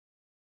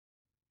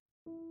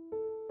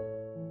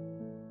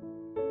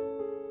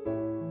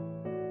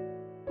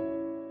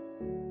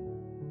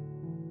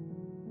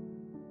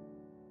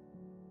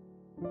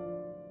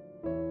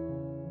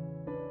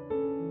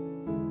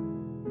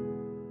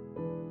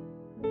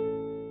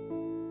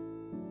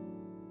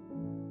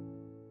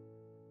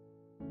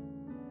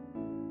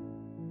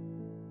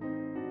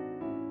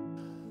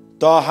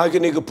Ta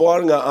hagini ke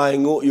por nga ai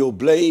ngu yo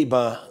Blei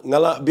ba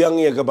ngala biang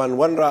ya gaban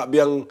wanra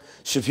biang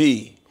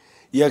shifi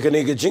ya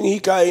kene ke jing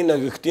hikai na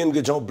ke tien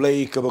ke jong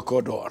Blei ke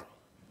bakodor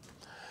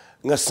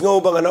nga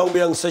sngo ba nga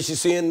biang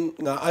sasisen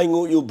nga ai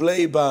ngu yo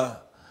Blei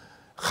ba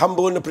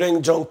khambo na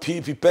preng jong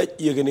pi pet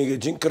ya kene ke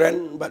jing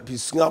kren bat pi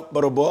ngap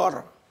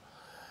barobor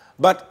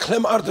bat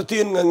klem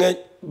artatien nga nge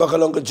ba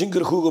kalong ke jing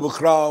khu ke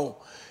bakraw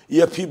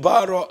ya pi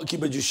baro ki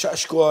ba ju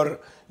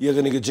shashkor ya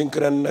kene ke jing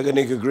kren na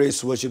kene ke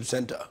Grace Worship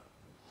Center.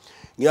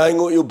 Ngai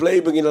ngo you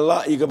Blei bangila la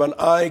i gaban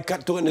ai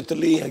katu in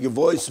Italy hagi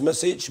voice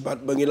message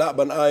but bangila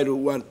ban ai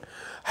ruwan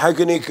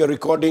hagini ka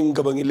recording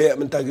ka bangile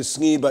mentagi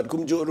sngi but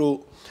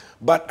kumjuru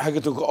but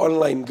hagi to ka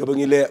online ka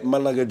bangile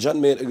malaga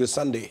janme aga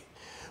Sunday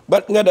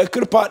but ngada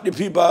kirpat di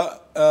piba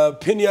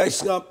pinya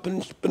isnga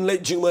penlait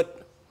jingmat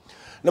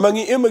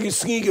namangi emagi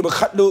sngi ka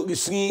bakhatdo ki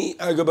sngi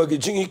aga bagi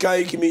jingi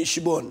kai kimi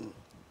shibon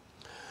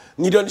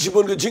ngidon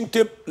shibon ka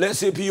jingtip let's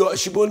say piyo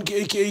shibon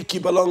ki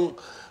balong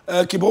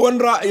kibawan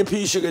ra ya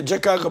pi shiga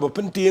jaka ka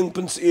penting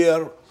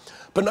pensier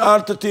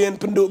penartatien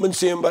penduk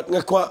mensem bat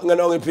ngakwa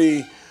nganong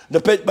pi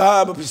dapet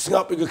ba pi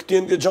sngap ka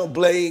tien ka jong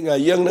Blei nga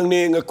yang nang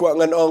ni ngakwa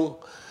nganong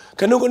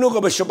kanu ka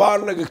ba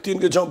shabar na ka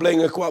tien ka jong Blei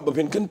ngakwa ba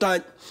pin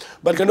kentai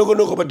bat kanu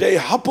ka ba dei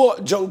hapo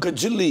jong ka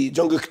jili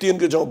jong ka tien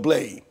ka jong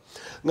Blei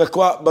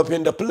ngakwa ba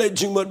pin da plate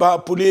jingmot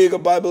ba puli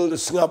ka Bible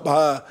sngap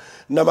ba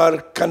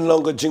namar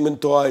kanlong ka jingmen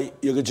toy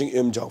ya ka jing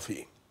em jong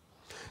fi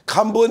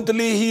Kambun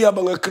telihi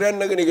abang keren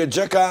na gani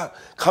jaka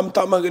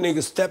kamtama gani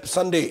step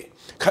Sunday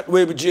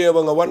katwe bije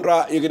abang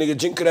wanra ya gani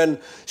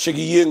jingkren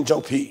shigi yeng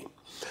jongpi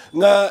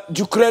nga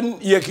jukren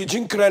ya ki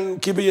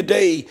jingkren ki be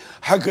day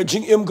haga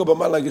jing im ka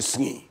bamala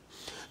gisngi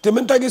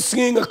tementa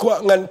gisngi nga kwa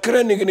ngan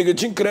kren ni gani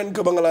jingkren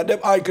ka bangala dep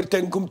ai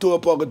kerteng kum tu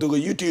apa ka tu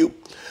YouTube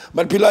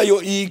man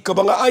pilayo I ka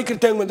banga ai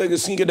kerteng menta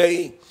gisngi ka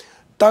day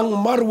Tang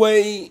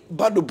Marwei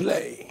badu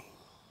Blei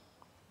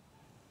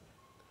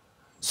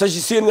sa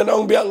jisin nga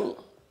naong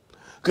biang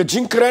ke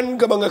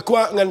jingkren ke bangga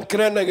kuat ngan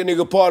keren lagi ni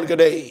ke por ke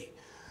day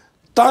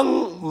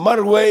Tang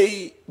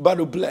Marwei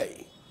badu Blei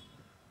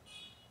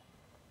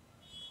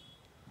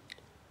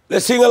le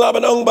singala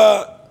banong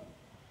ba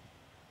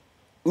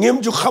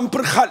ngim ju khamper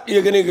khat ye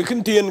gani ke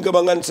kentien ke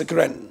bangan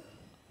sekren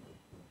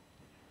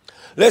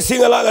le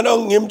singala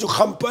ganong ngim ju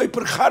khampai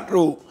per khat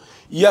ru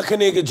ya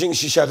kene ke jing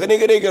shisha kene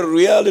ke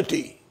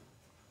reality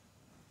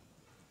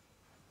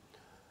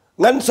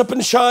ngan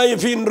sepen syai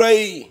fin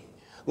rai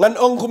ngan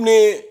ong kum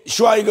ni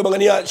shuai ga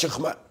bangania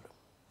shkhmat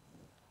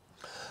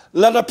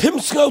lada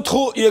pim skau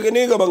tho ye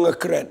gane ga bang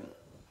kren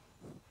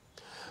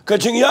ka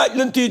jing ya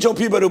lenti jong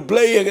pi baru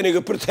Blei ye gane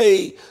ga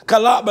perthei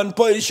kala ban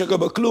poi shga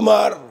ba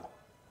klumar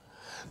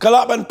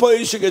kala ban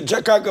poi shga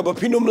jaka ga ba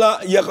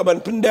pinumla ya ga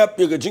ban pendap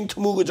ye ga jing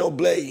thmu ga jong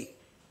Blei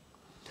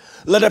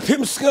lada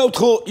pim skau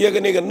tho ye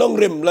gane ga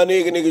nongrim la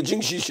ne gane ga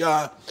jing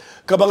shisha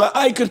ka bang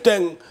ai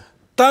kerteng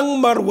Tang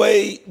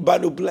Marwei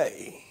badu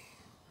Blei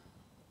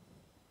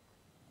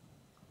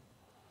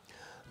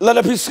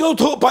lada piskau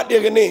tu pat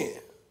dia gini,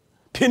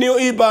 pinio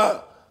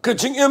iba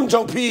kecing em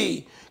jong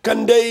pi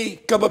kandai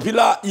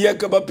kabapila ia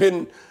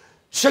kabapin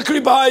syakri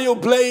bayo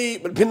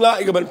Blei pinla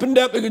ia kaban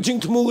pendap ia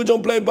kecing temu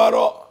jong Blei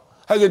baro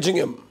haga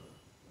jing em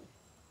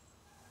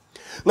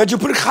ngaju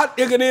perkhat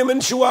ia gini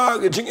menshua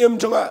kecing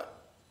em jonga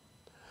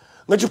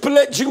ngaju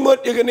pelet jingmot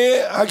ia gini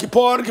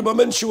hakipor kiba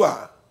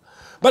menshua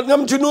bat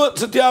ngam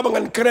junut setiap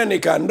bangan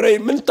kerenika rei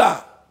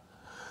menta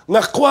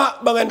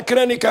ngakwa bangan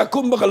kerenika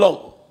kum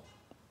bakalong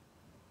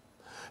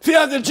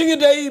Fia ke jing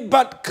day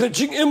bat ke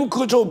jing im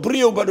ko jo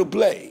brio badu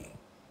Blei.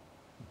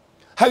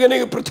 Haga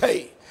ne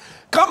pertai.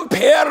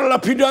 Compare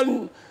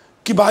lapidan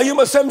ki bayu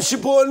masam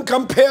sipon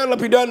compare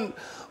lapidan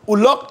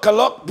ulok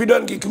kalok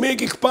pidan ki kme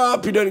ki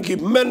kpa pidan ki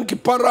men ki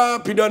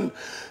para pidan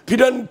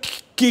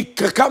ki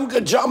kam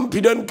ke jam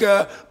pidan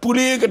ke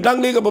puli ke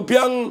dangle ke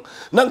bapiang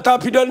nang ta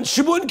pidan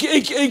sibun ki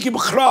ki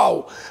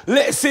bakraw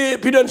le se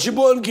pidan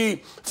sibun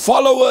ki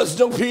followers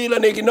jong pi la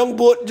ne ki nong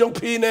bot jong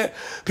pi ne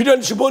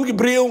pidan sibun ki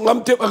brio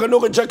ngam tep agano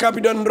ke jaka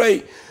pidan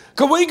rai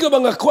ka wai ka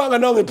banga kwanga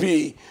nong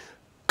pi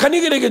kani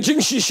ke jing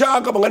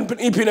shisha ka bangan pen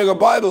ipi na ka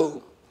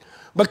Bible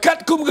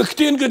bakat kum ke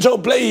tin ke jong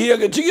Blei hier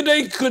ke jing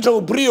dai ke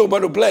jong brio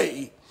baru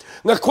Blei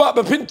ngakwa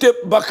ba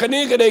pintip ba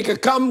kani ke dai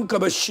ke kam ka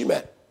ba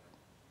shimet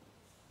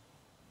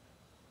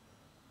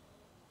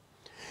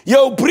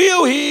Yo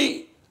brio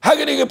hi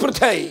haga ni ke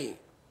pertai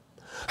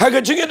haga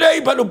jing dai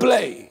baru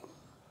Blei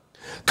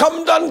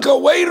kam dan ke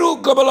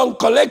wairu ke balong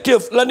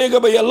kolektif la ni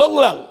ke ba ya long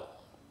lang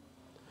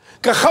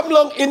ke kham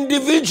long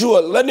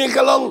individual la ni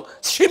ke long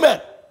shimet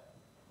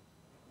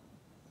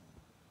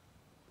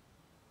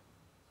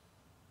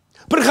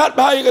perkhat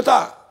bahaya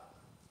kata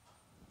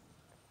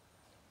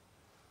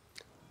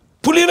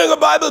pulina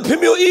ke Bible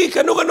pimio I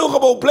kanu ka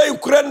bau Blei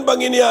keren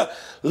banginia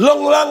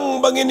long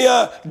lang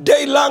banginia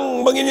day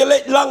lang banginia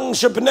late lang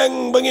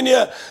sepeneng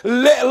banginia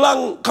le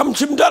lang kam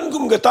chimdan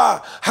kum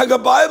kata haga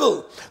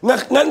Bible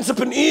ngan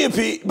sepen I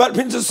pi bat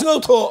pin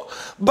sengau tho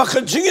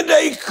baka jingi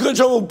dai ke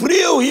jo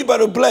brio hi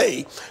baru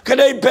Blei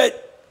kadai pet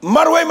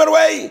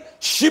Marwei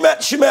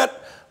shimet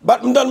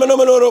Bat mendan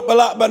menurut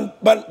balak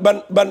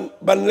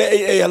ban le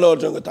halo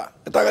jong kata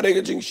kada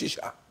ke jing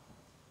shisha.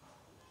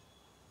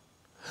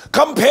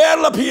 Compare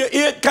la pi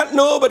eat kat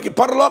no but ki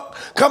parlok,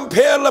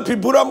 compare la pi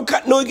buram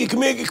kat no ki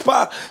kme ki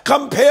pa,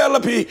 compare la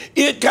pi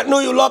eat kat no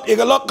you lock,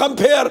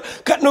 compare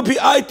kat no pi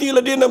IT la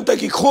dinam ta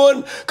ki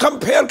khon,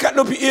 compare kat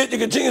no pi eat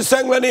ki jing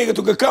sang la ne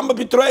tu ka kam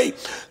pi tray,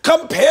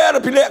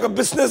 compare pi le ka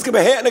business ke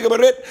he ne ka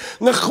beret,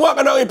 nga khwa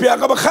ka no pi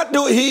ka ba khat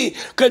do hi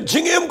ka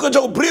jingem ko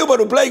jo brio ba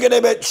do play ke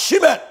de bet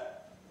shimat.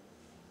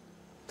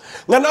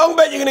 Ngan ong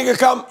bet yeng ni ka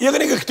kam, yeng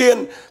ni ka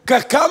tien, ka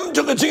kam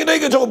jo ka jing de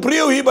ka jo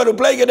brio hi ba do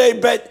play ke de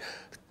bet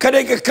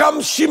kadai ke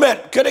kam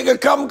shimet, kadai ke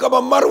kam ka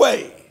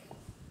Marwei.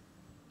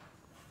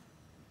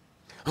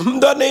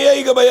 Mda ne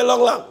yai ka baya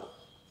lang lang.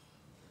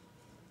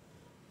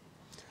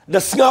 Da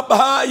sngap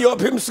ha yo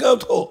pim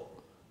sngap to.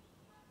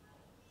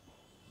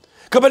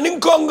 Ka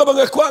ningkong ka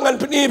bang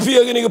kwangan pinipi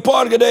gini ka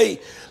par kadai.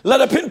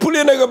 Lada pin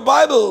puli na ka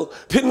Bible,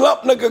 pin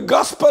lap na ka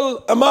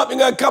gospel, amap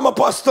nga kam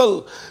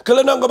apostle.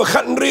 Kala nang ka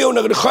bakhan rio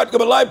na ka khat ka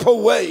balai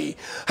po way.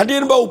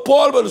 Hadin ba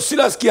Paul ba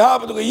Silas ki ha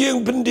to ka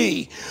yeng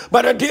bendi.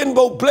 But hadin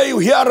ba Blei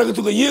hiara ka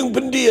to ka yeng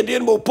bendi.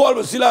 Hadin ba Paul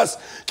ba Silas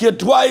ki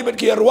twai but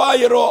ki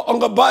arwai ro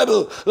ang ka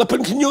Bible la pin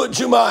kinyo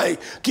jumai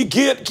ki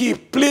get ki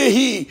play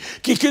hi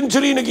ki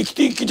kinjri na ki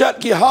jat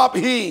ki hap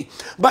hi.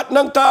 But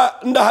nang ta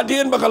nda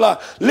hadin ba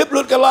kala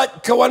liplut ka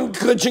lat kawan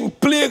ka jing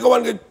play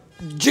kawan ka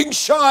jing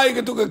shy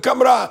ke tu ke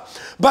kamera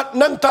but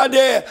nang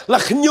tade la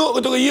khnyo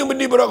ke tu ke yeng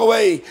bendi bro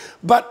away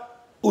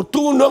but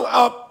utu nong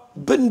up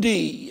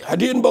bendi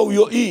hadin bau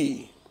yo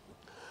I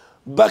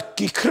bak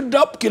ki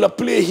kredap ki la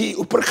plehi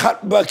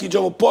uperkhat ba ki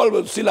jong Paul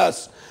ba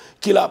Silas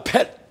ki la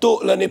pet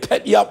to la ne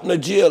pet yap na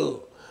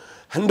jail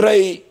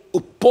handrai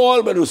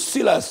Paul ba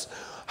Silas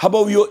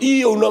habau yo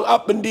I nong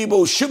up bendi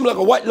bau shimla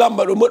ka white lam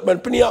ba mut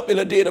man peniap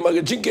ila de na ma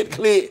ke jingket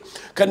kle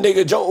kan de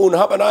ke jong un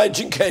hap anai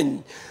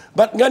jingken.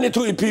 But ngani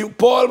tu ipi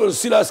Paul ber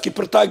Silas ki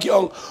pertagi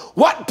ong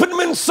wat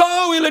penmen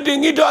saw ila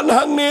dingi dan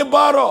hang ne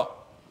baro.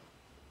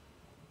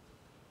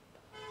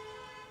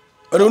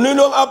 Anu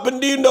ninong ap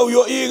bendin daw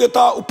yo I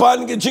kata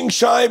upan ke jing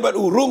shai but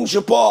urung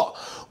sepo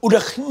udah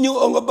khnyu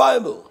ong the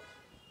Bible.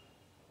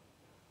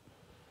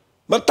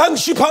 Matang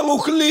sipang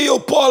ukli o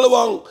Paul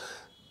wang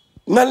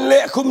ngan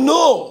le kum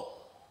no.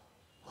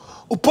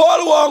 U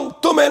Paul wang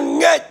tumen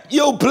nget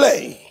yo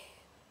Blei.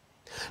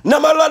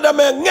 Namala da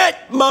me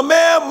nget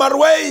mame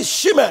Marwei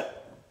shimet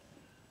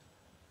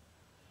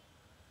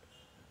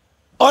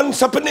on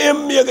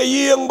sapenim ya ga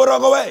yeng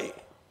baragawai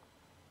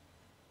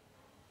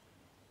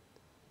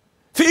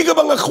figa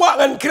bang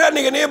khwangan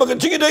krani ga ne ba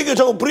jingi dai ga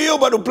jong brio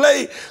ba do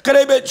Blei ka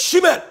dai bet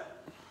shimet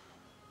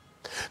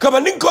ka ba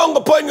ning kong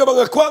ga poin ga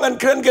bang khwangan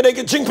kran ga dai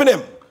ga jing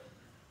penim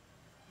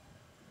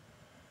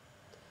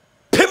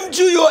pim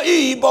ju yo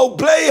I ba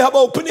Blei ha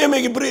ba penim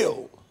ga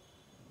brio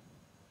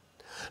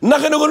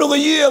nakano ga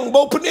yeng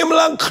ba penim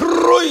lang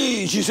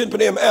kroi si sen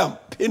penim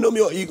pinom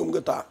yo I kum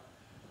gata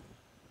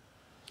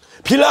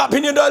pila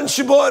pinya dan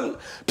sibon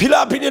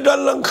pila pinya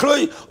dan lang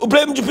kroi u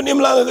Blei mju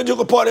penim lang ga jo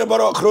ko pore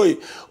baro kroi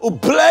u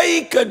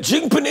Blei ka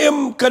jing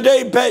penim ka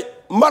dai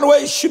bet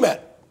Marwei shimet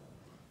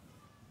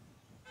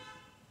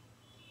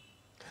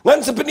ngan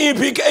se peni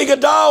pi ka ga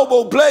dau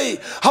bo Blei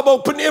ha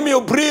bo penim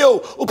yo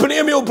brio u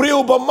penim yo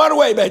brio ba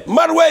Marwei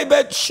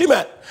bet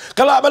shimet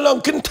kala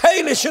balong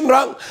container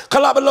shinrang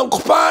kala balong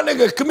kupane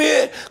ke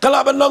keme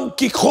kala balong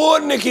ki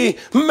khon ne ki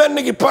men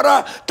ne ki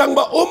para tang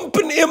ba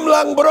penim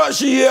lang bro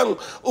siang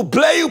u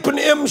Blei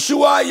penim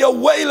suwa ya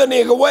waila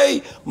ne ga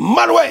wai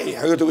Marwei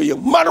ha to ye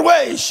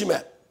Marwei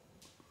shimet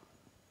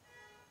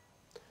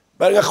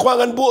ba nga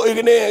khwangan bu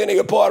I ne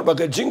ga por ba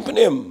ka jing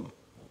penim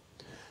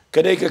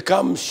ka dai ka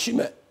kam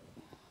shimet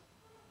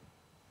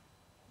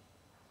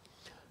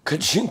ka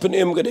jing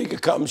penim ka dai ka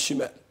kam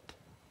shimet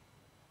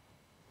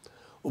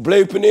u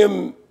Blei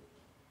penim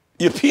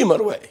ye pi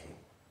Marwei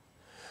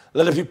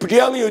la pi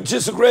priang yo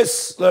Jesus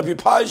Christ la pi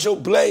pajo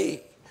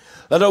Blei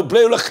la do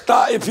Blei la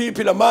khta ye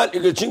pi la mat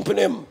ye jing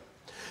penim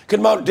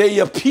ken mau de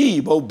ye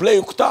pi bo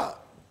Blei khta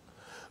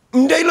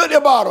ndai lo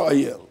de baro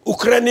ye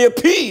Ukraine ye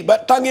pi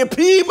bat tang ye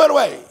pi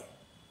Marwei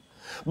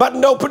bat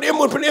no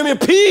penim ye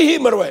pi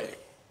Marwei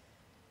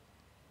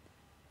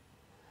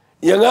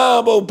ye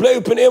nga bo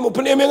Blei penim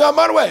ye nga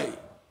Marwei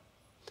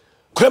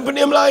krem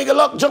penim lang ke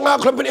lok janga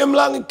krem penim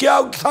lang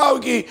kiau tau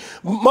ki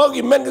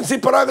mogi men kan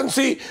si paragan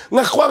si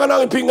nga khwanga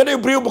nang pi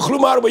ngade brio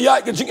bklumar ba ya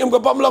ke jing em ka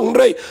pam lang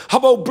rei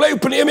habo Blei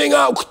penim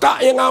nga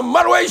ukta nga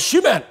Marwei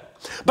shimet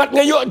bat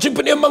ngayo jing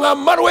penim nga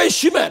Marwei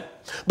shimet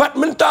bat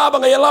menta ba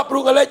nga lap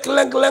ru ngalek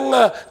keleng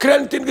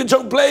krentin ke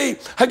jong Blei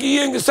hagi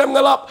yeng ke sam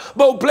ngalap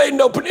ba Blei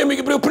no penim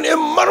ke brio penim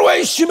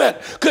Marwei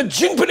shimet ke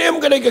jing penim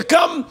ke de ke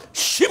kam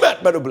shimet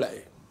ba do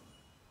Blei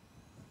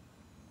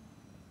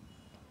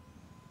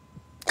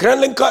kran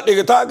lengkat dia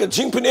kata ke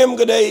jing penim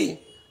ke dai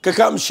ke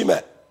kam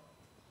shimet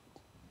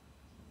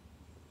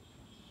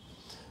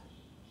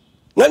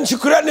ngan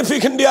syukuran ni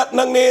fikan dia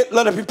nang ni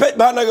la da pipet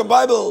bahana ke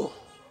Bible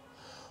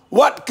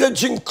wat ke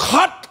jing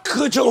khat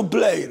ke jong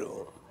Blei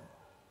ro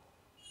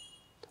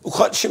u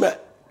khat shimet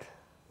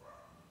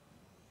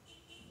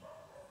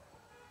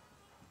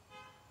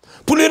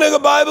puli naga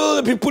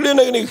Bible pi puli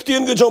naga ni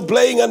ketian ke jong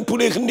Blei ngan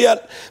puli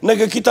kendiat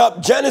naga kitab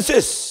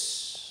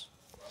Genesis.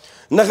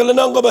 Naga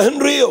lenang ke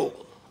Henrio.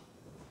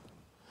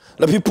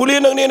 Lapi puli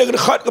nang ni naga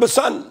dekat ke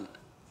besan.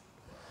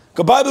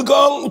 Ke Bible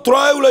kong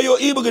utrai ula yo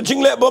iba ke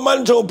jingle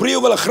baman jong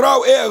brio bala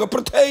krau ke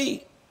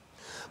pertai.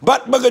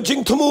 Bat baga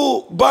jing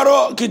temu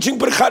baro ke jing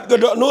perkat ke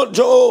dok not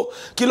jo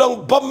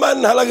kilong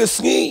baman halaga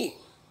sengi.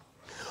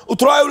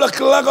 Utrai ula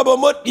kelaka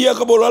bamut ia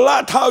ke bola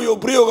la tau yo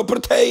brio ke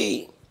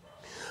pertai.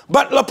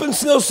 Bat la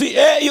pensel si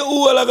yo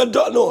ula ke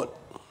dok not.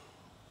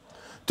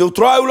 Tu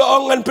utrai ula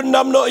ongan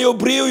pendam no yo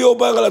brio yo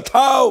bangala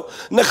tau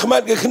na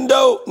khmat ke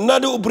kendau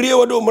nadu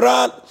brio adu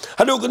merat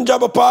adu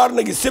kenjaba par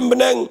nagi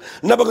simbeneng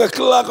na baga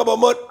kelaka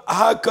bamut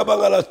ha ka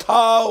bangala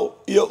tau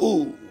yo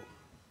u.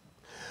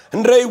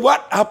 Hendrai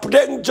wat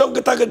hapdeng jong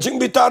kita ke jing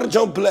bitar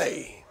jong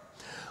Blei.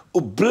 U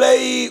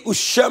Blei u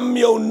syam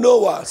yo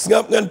Noah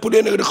sengap ngan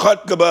pudin ke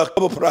dekat ke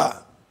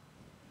pra.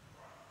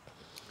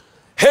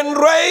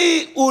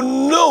 Hendrai u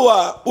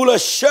Noah ula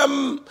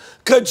syam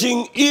ke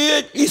jing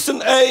iet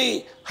isen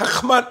ai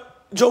hakmat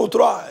jong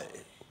trai.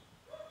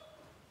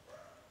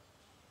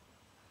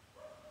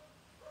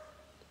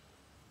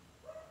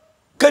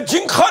 Ke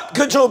jing khat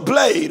ke jong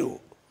Blei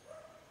tu.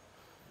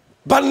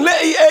 Ban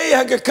lei ai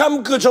ha ke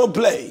kam ke jong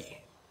Blei.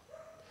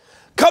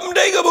 Kam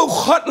day ka bu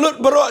khat lut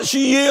baro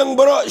si yeng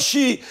baro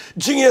si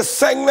jing ye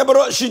sang na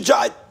baro si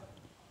jai.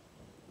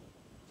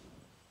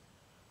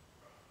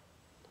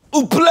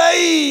 U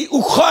Blei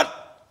u khat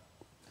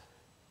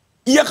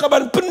ya ka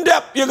ban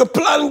pendap ya ka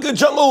plan ke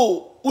jang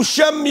u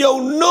syam yo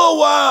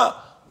Noah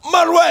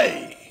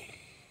Marwei.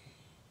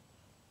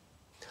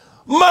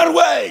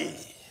 Marwei.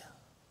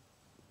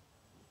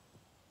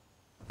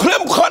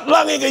 Klem khat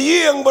lang ke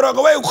yeng baro ka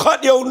wei u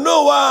khat yo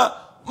Noah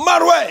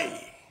Marwei.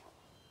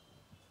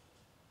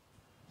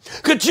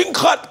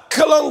 Kejingkat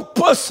kalang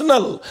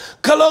personal,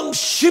 kalang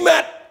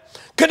shimat,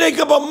 kedai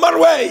ke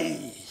Marwei.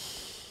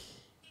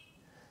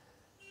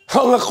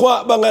 Hang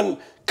akwa bangan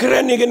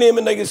keren ye gene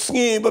menagi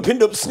sengi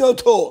berpindup sengau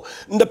to,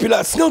 nda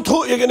pila sengau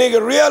to ye gene ke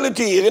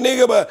reality, ye gene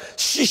ke ba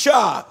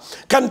shisha,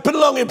 kan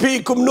penlong ye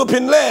pi kum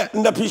nupin le,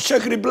 nda pi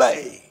syakri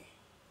Blei.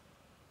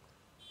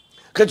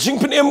 Kejing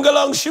penem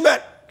kalang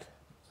shimat.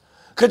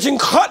 Kejing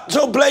khat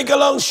jo Blei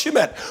kalang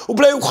shimat. U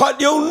Blei khat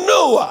yo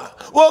Noah.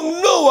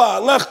 Wang Noah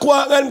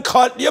ngakwa ngan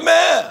khat ya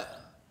me.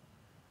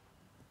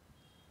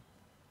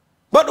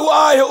 But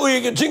uai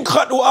ui ke jing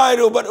khat uai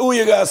ro but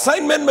ui ke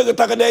assignment me ke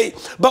takadai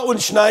ba un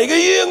snai ke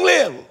yeng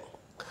leng.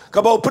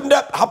 Ka bau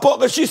pendap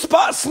hapok ke si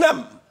spa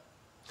snam.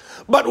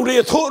 But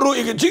udah tho ru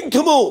ke jing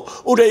temu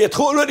udah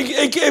tho lu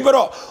ke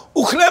baro.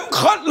 U klem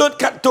khat lut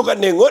kat to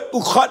kan nengot u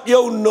khat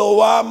yo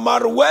Noah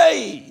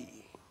Marwei.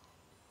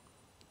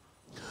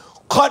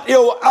 Khat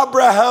yo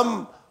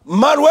Abraham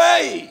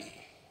Marwei.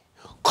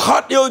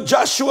 Khat yo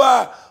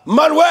Joshua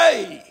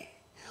Marwei.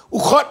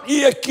 Ukhat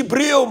ye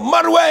Kibrio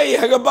Marwei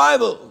haga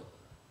Bible.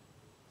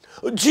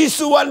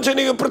 Jisu wan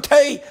jeni ke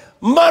pertai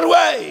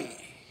Marwei.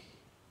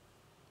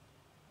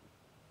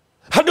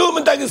 Hadu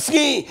mentang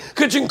sengi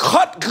ke jing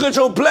khat ke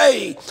jo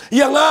Blei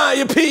yang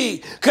ye pi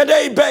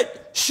kedai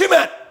bet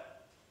shimat.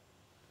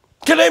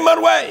 Kedai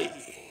Marwei.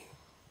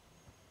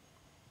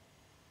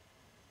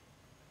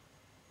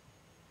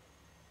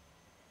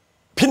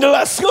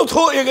 Pindalas ngau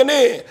tho ye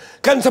gane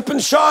kan sapen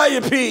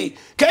syai pi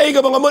kai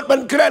ga bangamut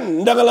ban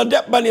kren dang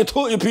ladap ban ye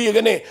tho ye pi ye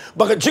gane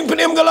baka jing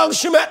penem galang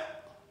shimat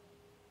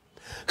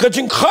ka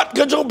jing khat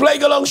ka jong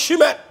Blei galang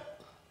shimat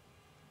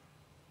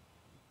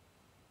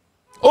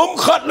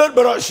khat lut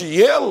baro si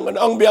yeng an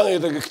ang biang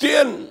ye ta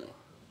ketien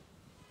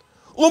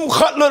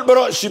khat lut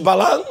baro si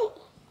balang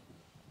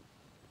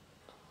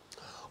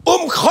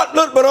khat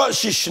lut baro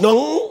si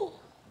snong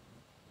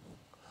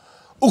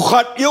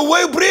Ukhat yo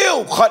wei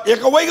brio, khat ya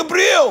ka wei ka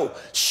brio.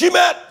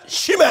 Shimat,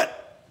 shimat.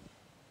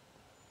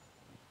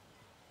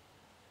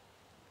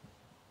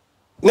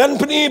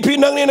 Ngan peni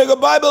pinang ni naga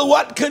Bible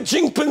wat ke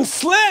jing pen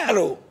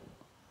slero.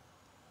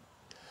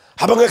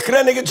 Habang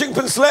keren ke jing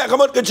pen slero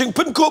kamat ke jing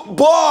pen kup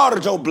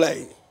bar jau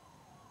Blei.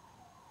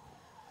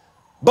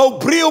 Bau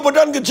brio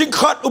badan ke jing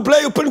khat u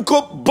Blei pen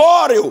kup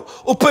bar yo,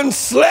 u pen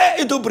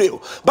slek itu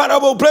brio. Bara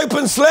bau Blei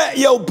pen slek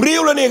ya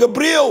brio la ni ke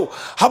brio.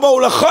 Habau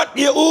la khat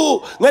ya u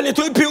ngan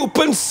itu ipi u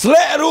pen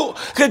slek ru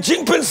ke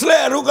jing pen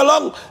slek ru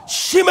kalang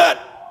shimat.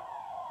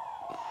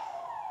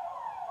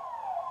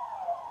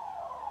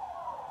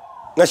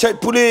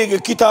 Ngasai puli ke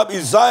kitab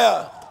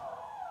Isaiah.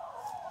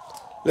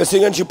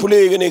 Lesingan si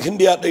puli ke ni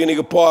kendiat ke ni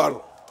ke par.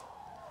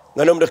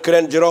 Nganom dah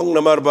keren jerong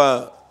namar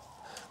ba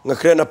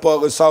ngakren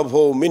apa ke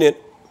 20 minit.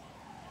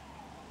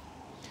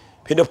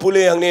 Pindah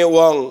pulih yang ni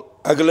wang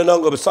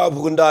agalanang ke besar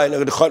bukundai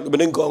nak dekat ke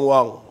beningkong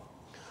wang.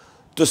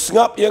 Tu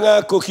sengap yang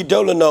aku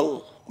kidau lenang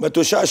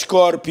batu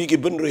syashkor pi ki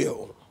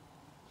benrio.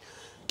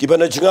 Ki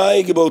bana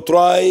jengai ki bau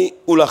trai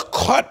ulah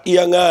khat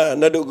yang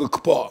nadu ke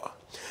kepa.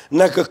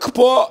 Nak ke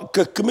kepa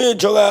ke keme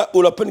jonga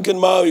ulah penken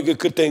mau ke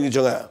keteng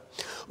jonga.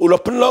 Ulah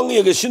penlong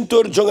ye ke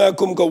sintur jonga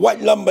kum ke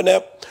wat lam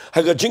banap.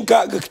 Haga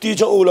jingka ke keti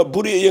jong ulah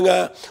buri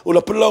yang ulah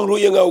penlong ru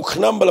yang u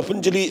khnam bala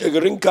penjeli ke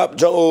ringkap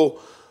jong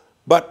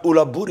Bat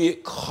ulah buri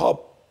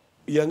khop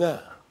yang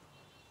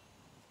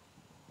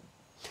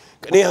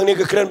Kani hang ni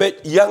ke keren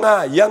bet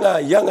yanga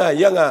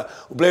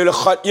Blei le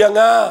khat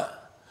yanga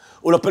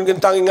ula pen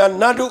gentang ngan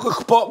nadu ke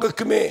kepok ke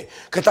keme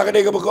kata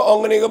ke ke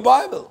ong ni ke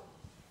Bible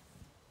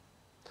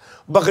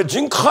baka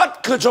jing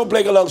khat ke jo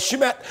Blei kalong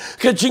shimat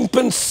ke jing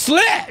pen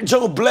slek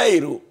jo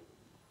Blei ru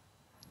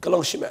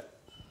kalong shimat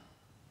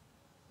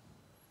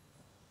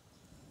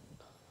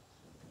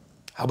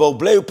habau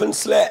Blei upen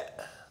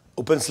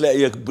slek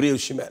ya brio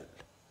shimat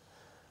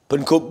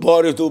pen kup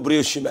bor itu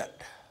brio shimat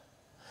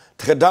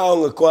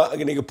terkadang kuat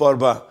gini ke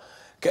porba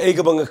ke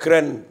bang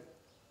keren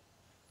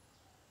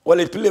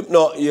wali Philip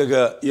no ya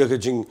ke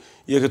jing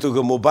ya ke tu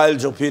ke mobile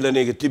jong pila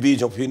ni ke TV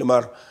jong pila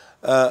mar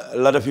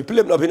lada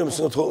Philip no pinam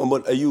sing thok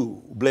amot ayu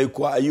Blei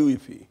kwa ayu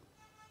ipi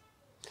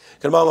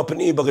kan mama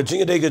peni bag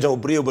jing de ke jong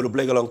brio baru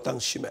Blei kalong tang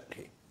shimat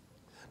hi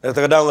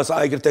terkadang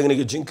sa ai ke teng ni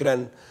ke jing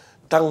keren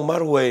Tang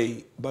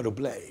Marwei baru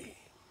Blei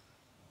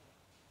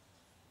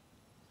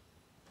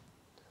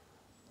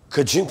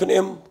ke jing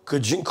penem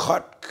ke jing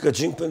khat ke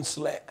jing pen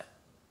slek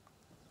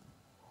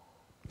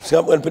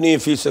Siap kan peni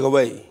fi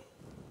segawai.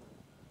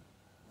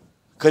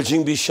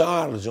 Kajing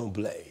bishar jong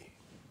Blei.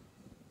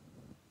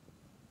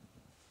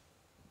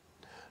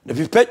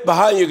 Nabi pet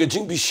bahaya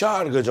kajing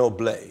bishar ke jong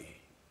Blei.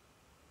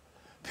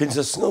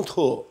 Pinsa senang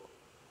tu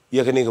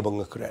ia kini ke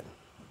bangakren.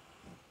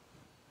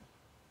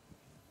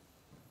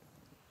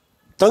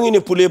 Tang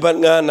ini pulih bat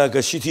ngana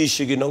ke siti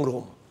sigi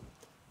nongrom.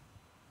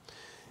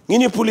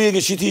 Ini pulih ke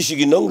siti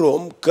sigi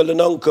nongrom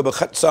kelenang ke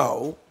bakat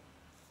sau.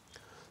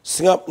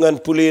 Sengap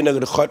ngan pulih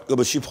nak dekat ke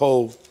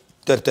bersipau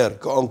ter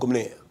ke ongkum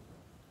ni.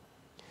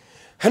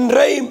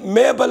 Henry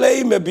me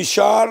balai me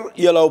bishar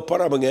yalau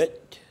para banget.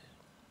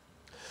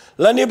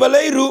 Lani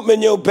balai ru me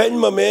nyau ben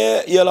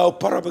me yalau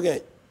para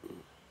banget.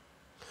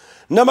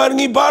 Namar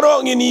ngi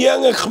barok ngi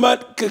yang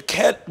khmat ke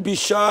ket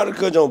bishar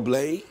ke jong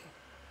Blei.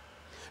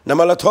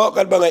 Namala thok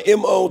kan banga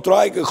mo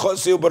try ke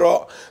khosiu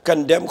baro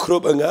kan dem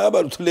khrup anga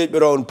bar tulit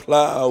beron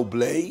plau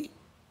Blei.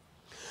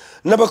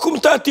 Nabakum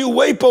tati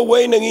way pa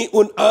way nangi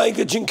un ay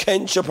ke jing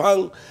ken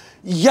chapang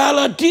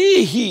yala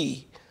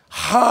dihi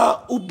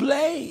ha u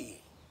Blei.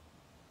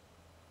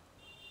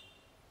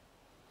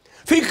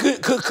 Fi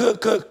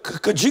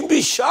ke jing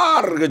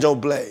bishar ke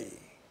jong Blei.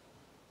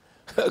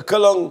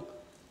 Kalong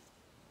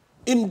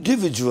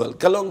individual,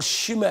 kalong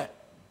shimat.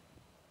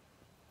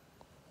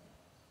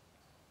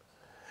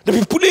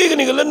 Tapi pulih ke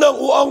ni kelenang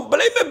uang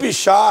Blei me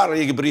bishar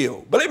ye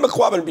brio. Blei me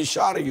kwaban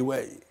bishar ye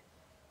way.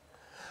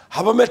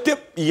 Haba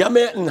metip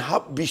yame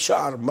nhab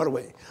bishar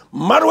Marwei.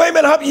 Marwei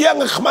men hab yang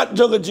khmat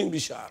jong jing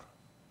bishar.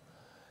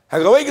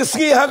 Hagawai ke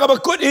singi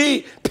hagabakut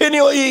hi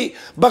penio hi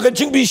baka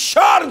jing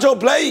bishar jong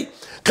Blei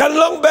kan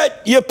long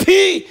bet ye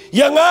pi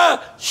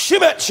yanga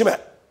shimat.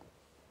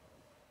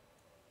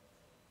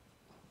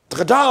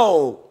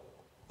 Terkadang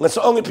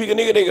ngasaong pi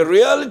kene ke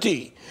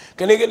reality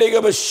kene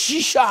ke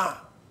shisha.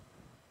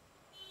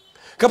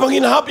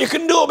 Kapangin hab ye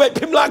kendo bet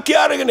pimla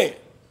kiar kene.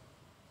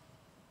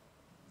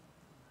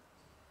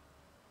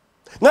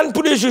 Ngan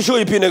pulih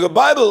susu ipi ke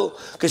Bible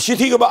ke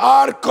siti ke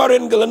ba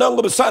koren ke lenang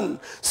ke besan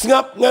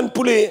singap ngan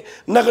pulih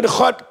nak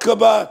dekat ke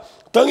ba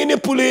tang ini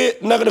pulih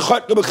nak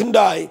dekat ke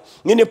kendai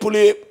ini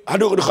pulih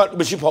hadu dekat ke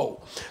besipau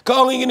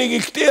ka ong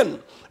ini giktian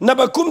na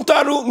ba kum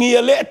taru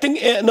ngi leting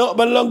no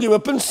ban gi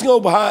ba pen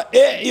singau ba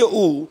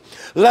u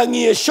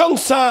langi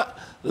shongsa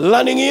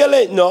laningi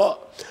le no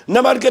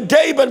na mar ke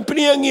dai ban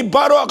pniangi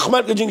baro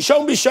akhmat ke jing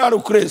shong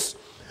bisharu Chris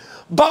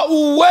ba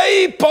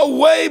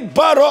uway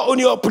baro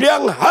unyo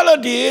priang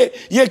haladi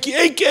ye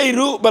ki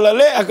ru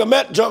balale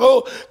agamet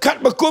jago kat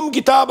bakum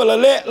kita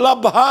balale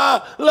labha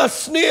la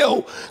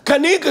sneo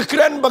kani ke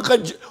kren baka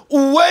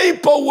uway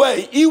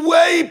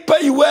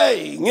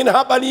iway ngin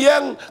haban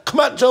yang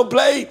kmat jo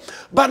Blei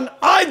ban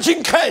ai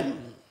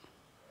jingken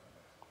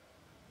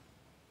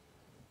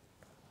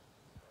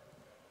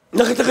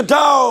nakita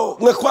tao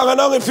ngakwa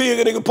nang fi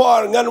gani ke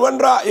por ngan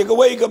wanra ye ke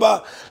way ke ba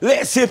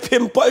le se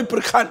pim poi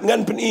perkat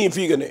ngan pen i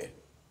fi gani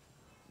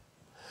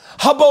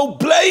habau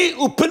Blei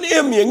upen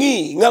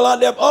yangi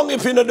ngaladep ong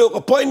ifinado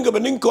ka point ka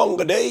ningkong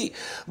ka day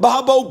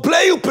ba habau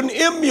Blei upen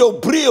yo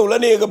brio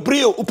lani ka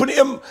brio upen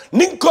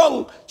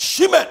ningkong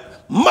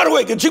shimet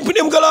Marwei ka jing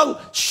pen galang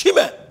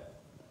shimet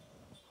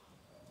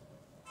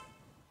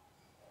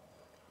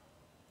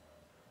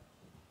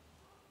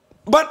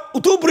but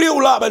utu brio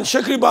laban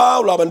syakri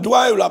bau laban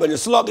duai laban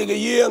slog ke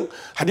yeng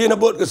hadina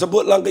bot ke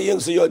sebut lang ke yeng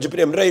siyo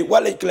jepem rei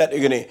walai klat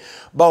igene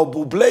bau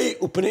bu Blei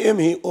upen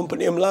hi upen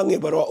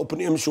langi baro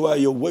upen shua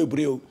yo we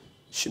brio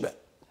shimat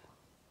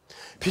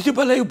piti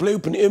balai Blei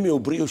upen yo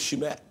brio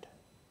shimat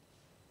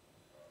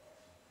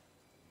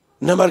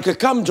namar ke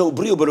kam jo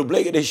brio baru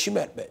Blei ke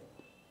shimat be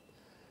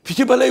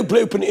piti balai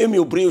Blei upen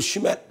yo brio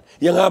shimat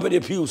yang apa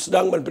dia piu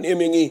sedang ban pen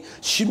yangi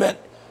shimat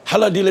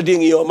hala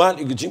dilading iyo man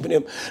igijing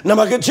penem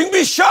nama gijing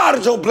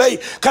bishar jo Blei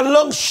kan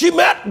long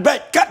shimat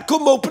bet kat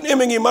kumo penem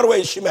ngi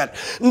Marwei shimat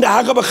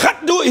nda ga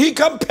bakhat du hi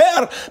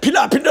compare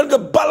pila pindan ga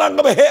balang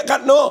ga he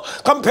kat no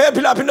compare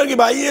pila pindan gi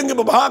bai ngi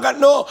ba kat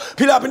no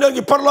pila pindan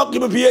gi parlok gi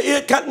bia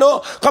e kat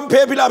no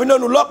compare pila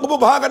pindan lok ga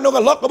ba kat no ga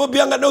lok ga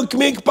biang kat no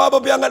kimi pa ba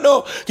biang kat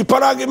no ki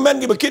paragi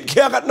men gi bakit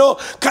khia kat no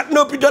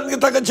pindan ga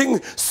ta ga jing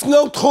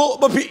snow tho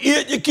ba pi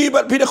e ye ki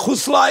ba pi da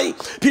khuslai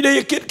pi da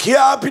ye kit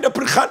khia pi da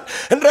perkhat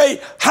henrei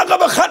ha ga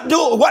bakhat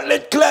do what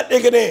let klat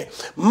egene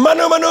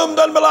manu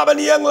dan balaban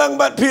yang lang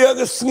bat pia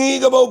ke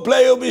sngi ke bau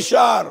Blei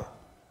bishar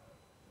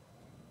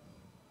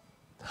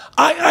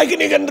ai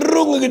kini kan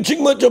rung ke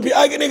jing mo jopi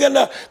ai kini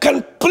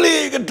kan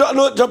play ke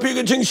no jopi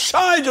ke jing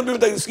shai jopi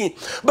tak sngi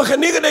bahkan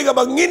ni ke ga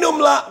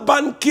banginum la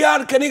ban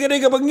kiar kini ke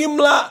ga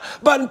bangimla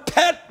ban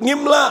pet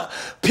ngimla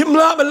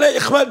pimla balai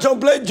khmat jo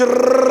Blei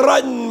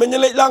jeran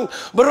menyelek lang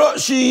berok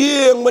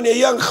siang men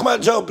yang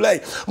khmat jo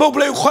Blei bau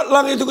Blei khot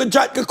lang itu ke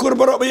jat ke kur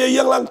berok baya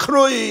yang lang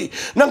krui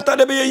nang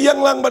tak ada baya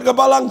yang lang bat ke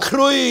balang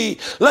krui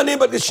lani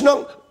bat ke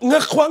snong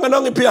ngakwang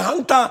anong pi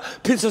hangta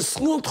pi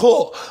sngu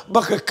tho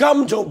baka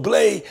kam jo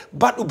Blei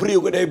bat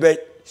ubriu ke dai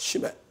bet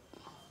shimat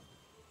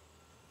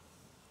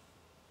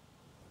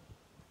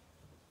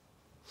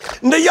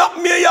nda yap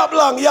mi yap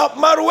lang yap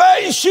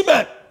Marwei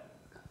shimat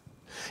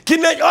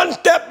kinek on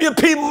tap ye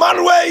pi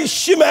Marwei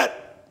shimat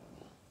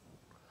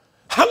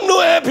hang no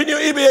e pi ni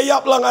ibe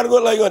yap lang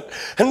argot langot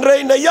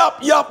henrei na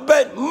yap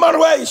bet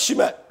Marwei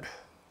shimat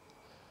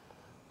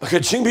baka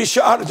jing bi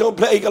shar jo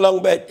Blei ke lang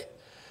bet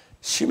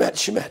shimat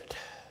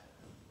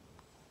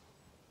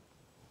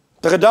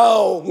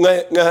Takadaw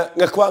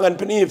nga kwangan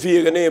pani fi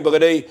gani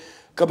bagaday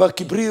kabak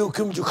kibriu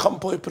kum ju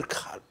kampoy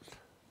perkat.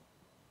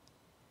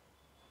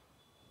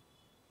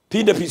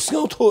 Pina pi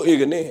sngaw to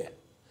igani.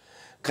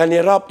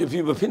 Kanirap ya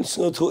pi bapin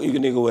sngaw to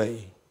igani gaway.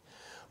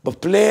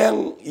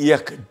 Bapleng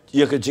yak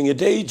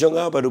jingiday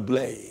jonga baru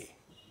Blei.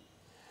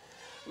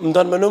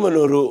 Mdan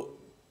manuru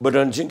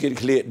badan jingkir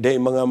kli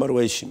day mga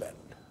Marwei shiman.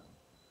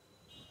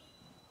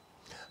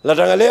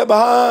 Ladangale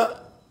baha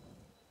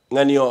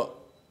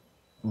nganyo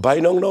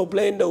Bainong no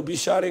Blei no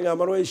bisharing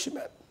Marwei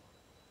shimat.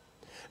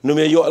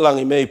 Nume yo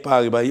lang imei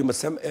pagi ba yuma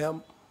sem em.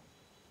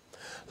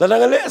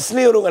 Ladang le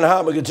sniru ngan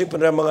ha magijing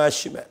pen mga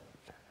shimat.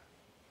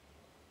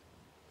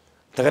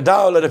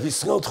 Takadaw la da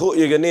pisngaw tho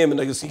ye ganem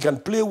na kan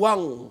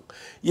plewang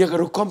ye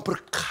garu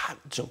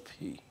komperkat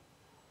jopi.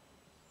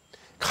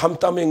 Kam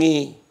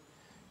tamengi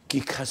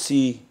ki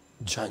kasi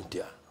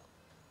jantia.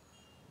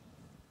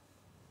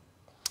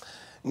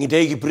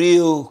 Ngidei ki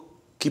priu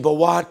ki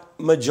bawat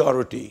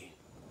majority.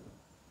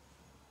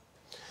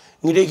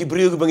 Ngidei ki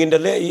priu ki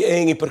bangindale i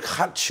engi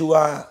perkhat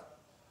shua.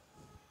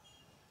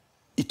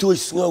 Itu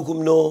isngaw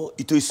kumno.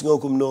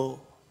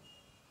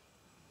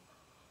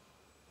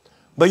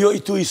 Bayo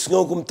itu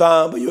isngaw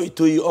kumta, bayo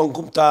itu iong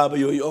kumta,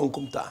 bayo iong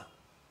kumta.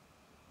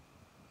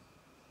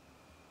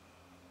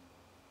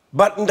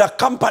 Bat nda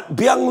kampat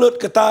biang lut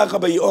kata ka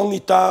bayo ong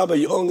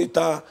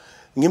ita,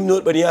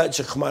 ngimnut bania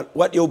chakmat.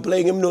 Wat yo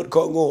Blei ngimnut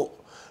ko ngo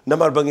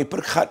namar bangi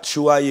perkhat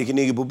shua ye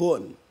kini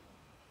gibubon.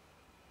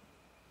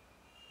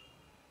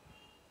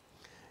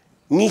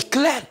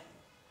 Ngiklat.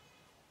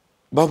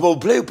 Bahawa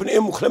Blei upen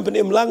em uklam pen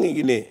em langi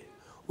gini.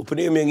 Upen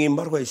em yang ngim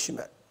Marwei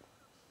shimat.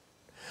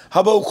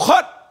 Haba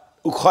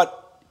ukhat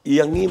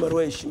yang ngim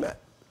Marwei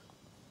shimat.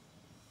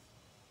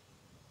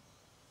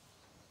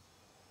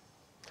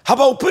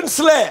 Haba upen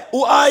sle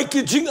uai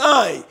ki jing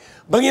ai.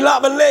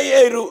 Bangila ban lei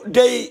eru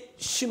day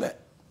shimat.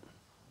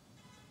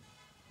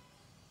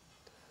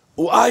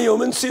 Uayo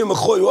mensi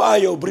makhoy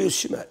uayo briu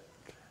shimat.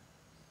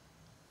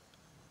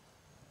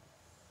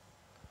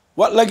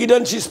 Wat lagi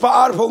dan si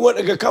spaar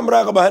penguat ke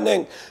kamera ke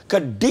bahaneng ke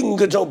ding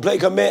ke jong Blei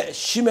ke me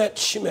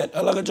shimet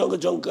ala ke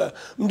jong ke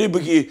mesti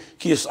bagi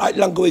kis ait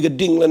lang ke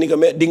ding lah ni ke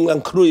me ding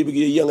lang krui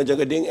bagi yang aja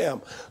ke ding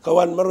em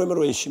kawan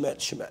Marwei shimet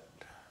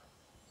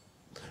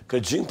ke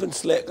jing pen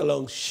slek ke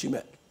long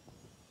shimet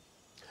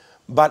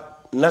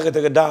bat nak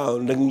kata ke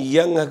down deng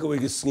yang ke we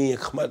sngi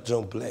khmat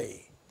jong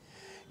Blei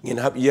ngin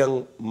hab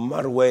yang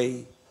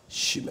Marwei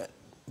shimet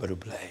baru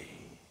Blei.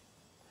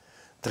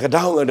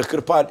 Terkadang ada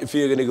kerpat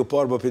ifir gani ke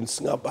por bapin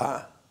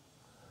sengapa.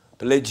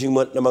 Pelai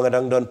jingmat na mga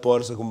dangdan por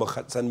sa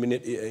kumbakat san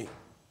minit iay.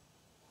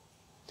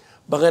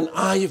 Bagan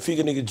ay ifir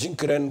gani ke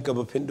jingkren ka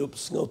bapin dup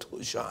sengaw tu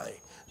syai.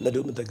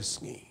 Nadu matag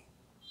sengi.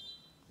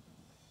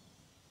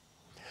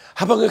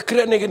 Habang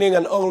keren gani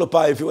ngan ong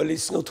lepai ifir wali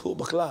sengaw tu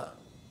bakla.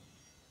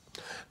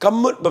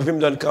 Kamut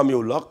bapim dan kami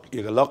ulok.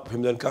 Ia lok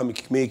bapim dan kami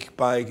kikmi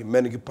kipai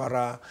kimen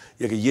kipara.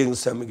 Ia ke yeng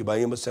sem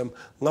kibayang masem.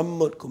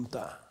 Ngamut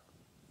kumta.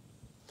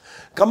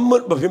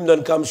 Kamut bapim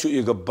dan kam shu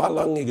ia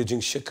balang ia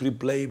jing syakri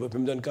Blei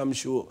bapim dan kam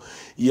shu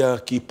ia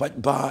ki pat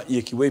ba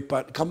ia ki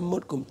wepat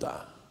kamut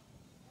kumta.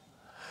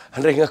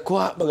 Handai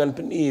ngakwa bangan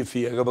peni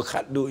fi aga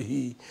bakat do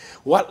hi.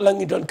 Wat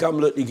lang idon kam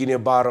lut igini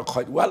barak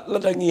khot. Wat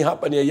lang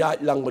hap ania ya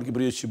lang bagi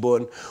beri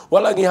sibon. Wat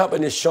lang hap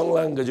ania syong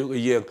lang ga juk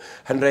yeng.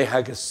 Handai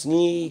haga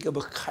sni ga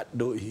bakat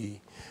do hi.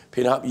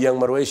 Pinap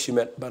yang Marwei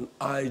shimat ban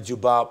ai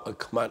jubab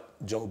akmat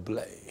jong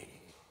Blei.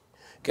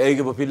 Kai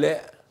ga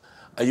bapile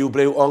ayu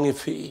Blei ong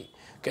ifi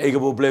ka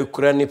igabo Blei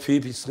NONGKREN ifi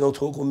pi sngo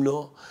thokum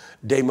no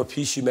day ma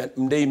pi shimet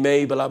mday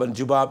may balaban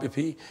jubab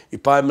ipi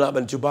ipay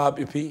mlaban jubab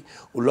ipi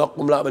ulok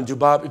mlaban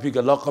jubab ipi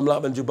ka lok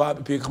mlaban jubab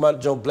ipi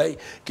kamat jong Blei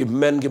ki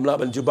men ki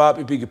mlaban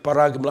jubab ipi ki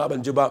para ki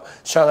mlaban jubab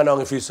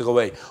shanganong ifi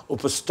sagaway u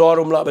pastor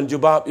mlaban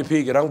jubab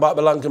ipi ki rangba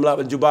balang ki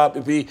mlaban jubab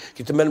ipi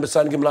ki temen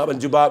besan ki mlaban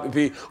jubab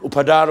ipi u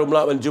padar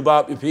mlaban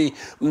jubab ipi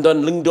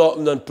mdan lingdo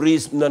mdan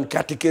priest mdan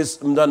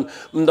catechist mdan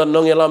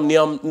nongyalam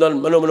niam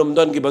mdan mano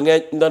mdan ki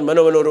banget mdan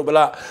mano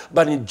rubala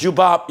ban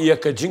jubab ya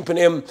ka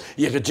jingpenem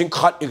ya ka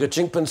jingkhat ya ka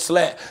jingpen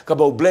ka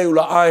bau Blei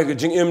ula ai ka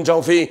jing im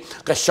jong fi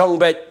ka shong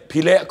bet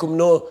pile kum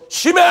no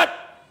shimet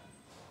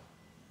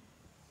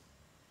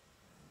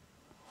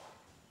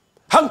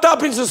hang ta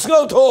pin se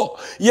sngo tho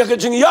ya ka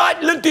jing ya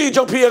lenti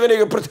jong pi ka ne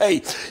ka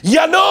prathai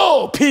ya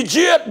no pi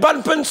jiet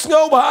ban pen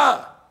sngo ba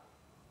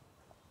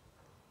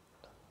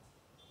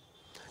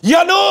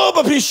ya no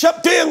ba pi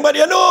shap ting ba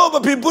ya no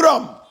ba pi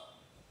buram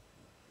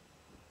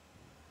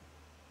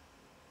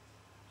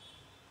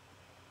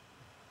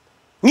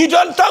Ni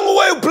dan Tang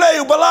Marwei Blei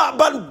bala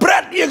ban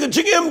bread ye ke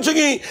jingim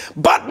jingi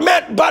bat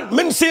met bat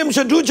minsim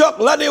shadujok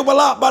lade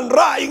bala ban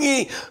ra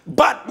ingi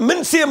bat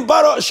minsim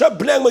baro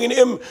shableng mangin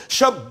im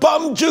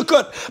shabam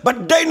jukut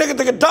bat dai na ke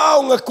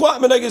daw nga kwa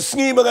me na ke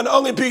sngi mangan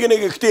ong ipi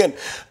ke ktien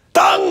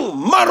Tang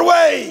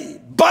Marwei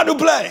badu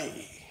Blei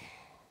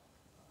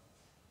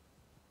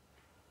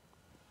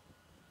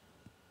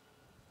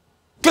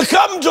ke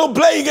kam jo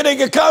Blei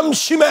ke kam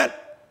shimet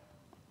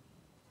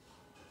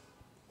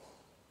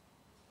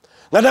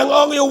ngadang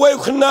ong yo wei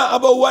khna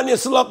abawan ya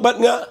selak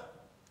bat nga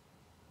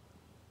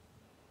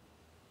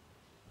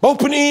bau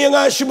pni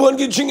nga shibon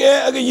ki jing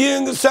aga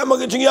yeng sama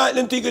ki jing ya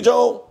lenti ke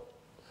jo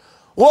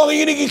wong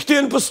ini ki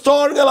ktien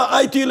pastor ngala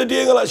IT le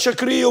dia ngala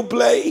shakri yo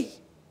Blei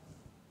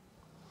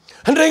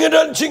handeng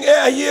ngadang jing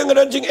yeng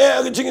ngadang jing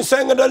aga jing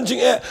sang ngadang jing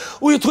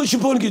ui thu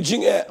shibon ki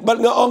jing bat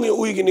nga ong yo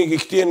ui ki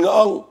ktien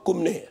nga ong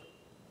kumne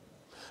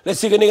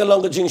let's see ka ni long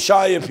ki jing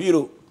shy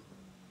piru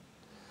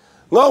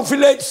ngong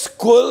filet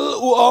school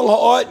uong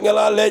hoot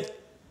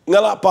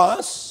ngala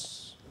pas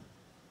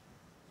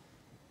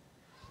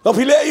ngong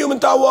filet yu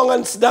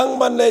mentawangan sedang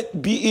man let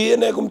BE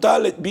na kumta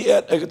let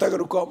BEd ay kata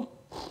karukom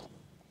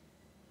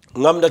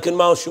ngam dakin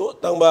mau syo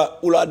tang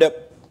ba ula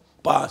dep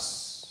pas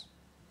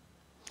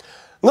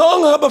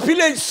ngong haba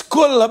filet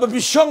school haba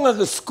pisong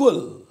aga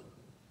school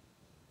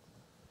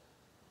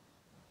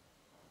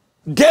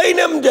day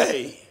nam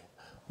day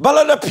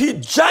bala na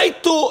pi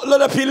jaitu la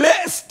na pi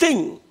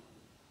lesting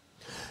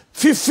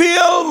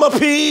feel ma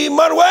P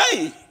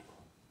Marwei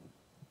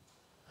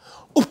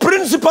u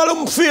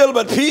principal feel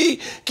but P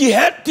ki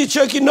head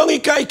teacher ki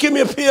nongi kai ki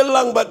me feel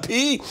lang but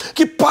P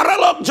ki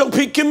paralog jong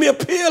P ki me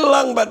feel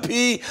lang but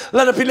P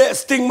la na pile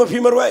sting ma P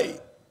Marwei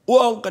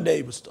uang ka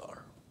day pastor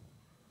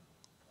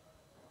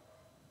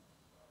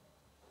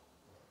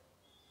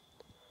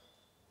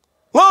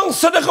ngong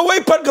sadaka wei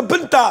pat ka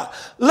benta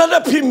la na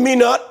P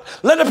minot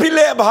la na P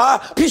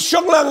lebha P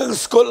shong lang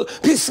school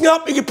P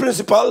ngap igi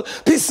principal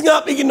P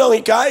ngap igi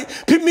nongi kai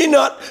P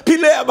minot P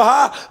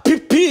lebha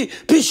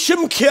P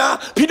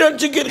shimkia P don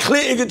jingit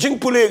khle igi jing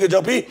pule igi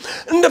jopi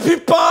nda P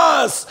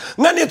pass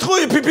ngani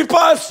thui P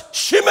pass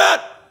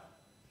shimat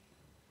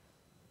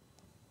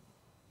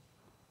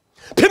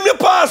Pim me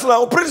pass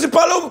lang,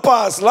 principal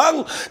pass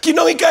lang,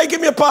 kinong ikay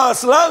kim me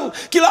pass lang,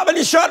 kilaban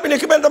ni shot me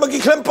kibenta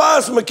magiklem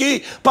pass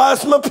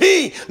ma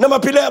pi na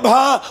mapile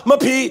ba ma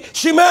pi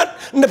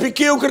shimat na pi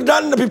kiu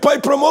kerdan na pi pay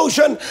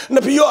promotion na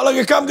pi yo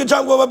lagi kam ke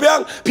jang ba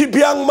biang pi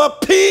biang ma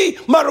P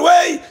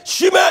Marwei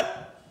shimat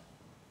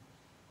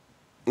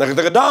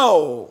nakita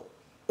daw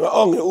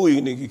ong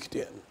ui ni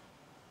giktian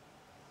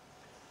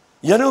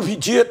yanu pi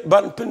jet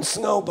ban pen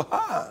sngaw ba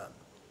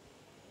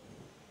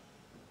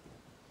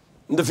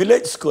the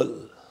village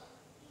school.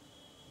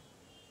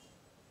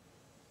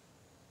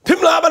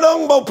 Pimla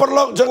banong bau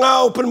perlok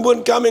jangau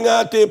penbun kami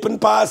ngate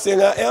penpas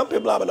yang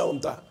pimla banong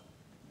ta.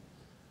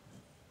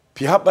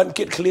 Pihak ban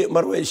kit klik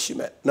Marwei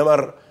shimet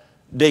namar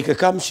day ka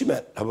kam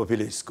shimet apa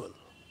village school.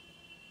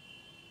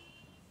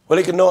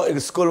 Wali ke no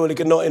school wali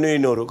ke no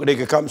ino ro day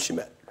ka kam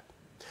shimet.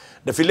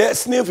 The village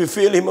sniff we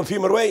feel him of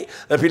Marwei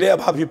the village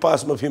happy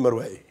pass of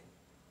Marwei.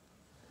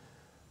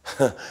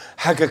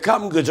 Haka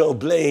kam ke jo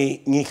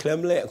Blei ngi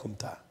klem le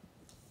kumta.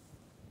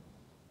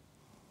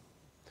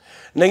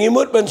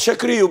 Nangimut ban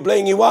shakri u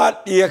Blei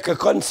ngiwat ia ka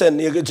consent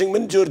ia ka jing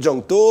menjur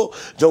jong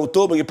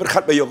tu bagi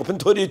perkhat bayo ka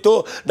pentu di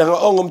tu dang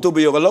ongum tu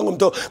bayo ka longum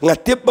tu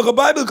ngatip ba ka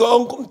Bible ka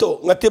ongum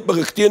tu ngatip ba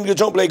ka ktien ka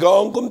jong Blei ka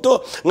ongum tu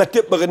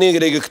ngatip ba ka ni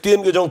ka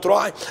ktien ka jong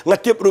try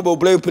ngatip ru ba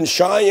Blei pen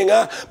shy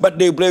nga but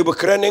they Blei ba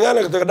kren nga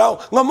na ka daw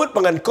ngamut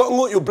pangan ko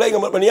ngu u Blei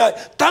ngamut ban yai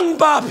tang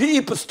ba pi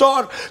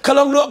pastor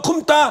kalong no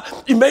kumta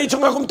imay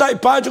jong kumta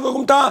ipa jong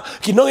kumta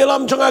kinong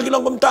yalam jong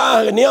kilong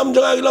kumta niam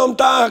jong kilong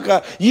kumta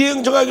ka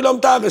ying jong kilong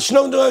kumta ka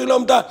snong jong kilong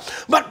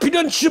but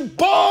pidan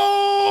shibon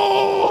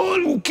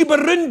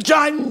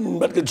kiberenjan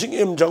but ke jing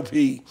im jong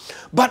pi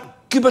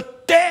but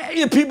kibete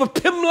ye pi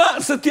pimla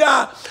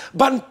setia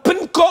ban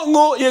pen ko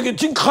ngo ye ke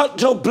jing khat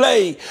jong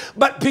Blei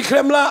but pi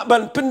kremla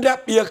ban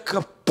pendap ye ke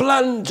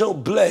plan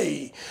jong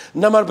Blei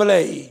namar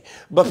Blei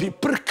bafi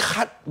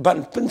perkat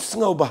ban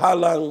pensengau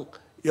bahalang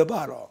ya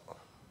baro.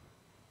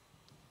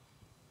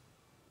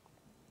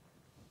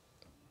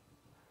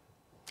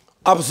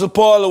 Apostle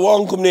Paul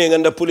wong kumne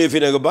nganda puli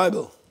fina ke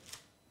Bible.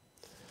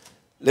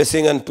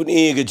 Lesingan pun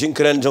ke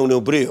jingkeren jong no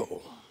brio.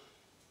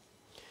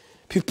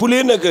 Pi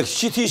puli na ke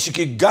shiti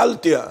shiki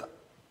galtia.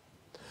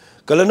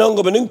 Kalau nong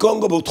ke beningkong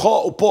ke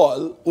butho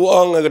Paul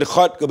uang ke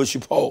dekat ke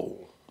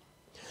besipo.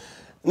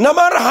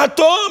 Namar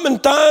hato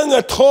mentang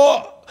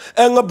atho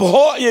ang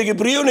abho ye ke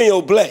brio ne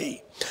yo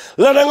Blei.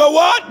 Ladang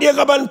awat dia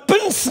kaban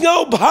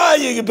pensengau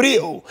bahaya ke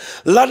brio.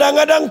 Ladang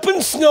adang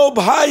pensengau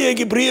bahaya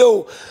ke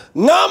brio.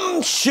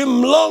 Ngam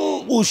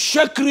shimlong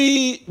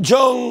usyakri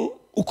jong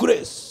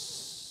ukures.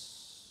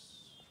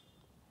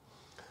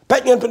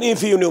 Pengen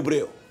penifi uni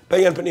brio.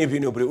 Pengen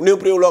penifi uni brio. Uni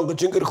brio long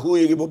kecingker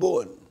kuy ke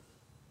bobon.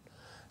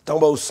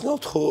 Tang bau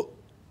sengau tho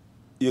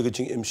ye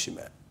kecing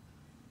emshimat.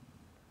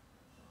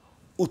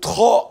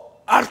 Utho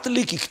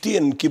artli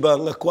kiktien kiba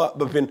ngakwa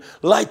bapin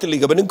lightly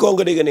ka baning kong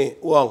gade gani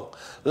wang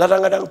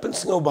ladang adang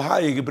pensengau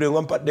bahaya ki brio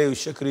ngampat deu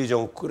syakri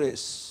jong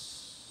kures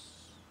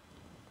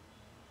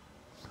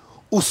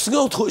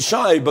usngau tho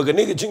shai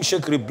bagane ke jing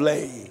syakri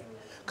Blei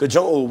ke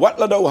jong wat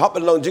ladau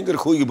hapan long jingker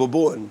khu ki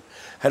bobon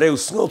hare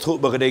usngau tho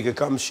bagade ke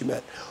kam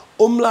shimat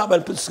la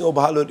ban pensengau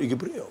bahalot ki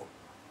brio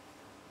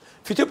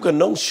fitip ka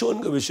nong shon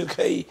ke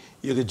besyakai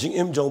ye ke jing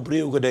em jong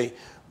brio gade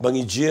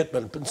bangi jet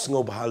ban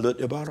pensengau bahalot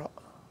ya bara.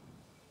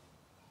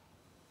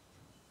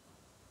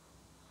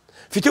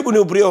 Fitip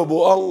uni brio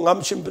boong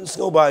ngam sim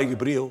pensengau bahaya ki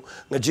brio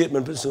ngajet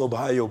man pensengau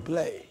bahaya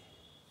Blei.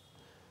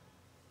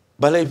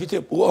 Balai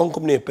fitip uong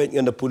kumne pet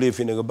nganda puli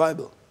fina ke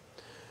Bible.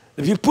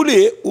 Lepi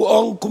puli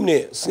uong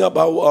kumne sengap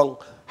uong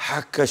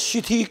haka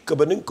shiti ke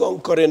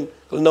beningkong koren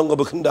kelnong ke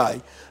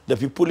bekendai.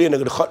 Lepi puli na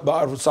dekat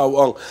ba arfu sa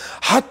uong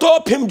hato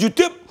pim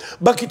jutip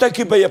ba kita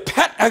ki ba ya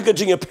pet haka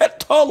jing ya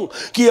pet tong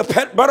ki ya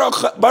pet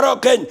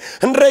baroken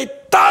hendrai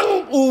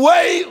tang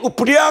uwei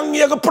upriang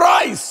ya ke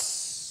price.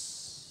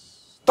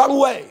 Tang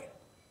uwei.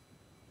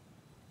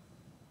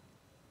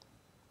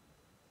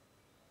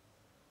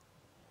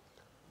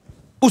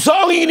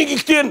 Usang ini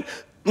kikitin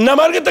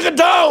namar kita ke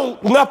daun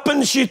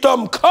ngapen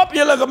sitom kap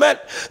ya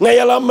lagamet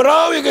ngayala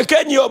merawi ke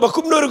kenyo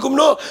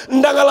bakumno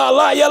ndangala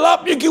la ya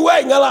lap ya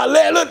kiwei ngala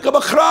lelut ke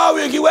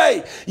bakraw ya kiwei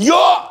yo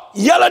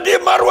yala di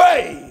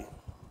Marwei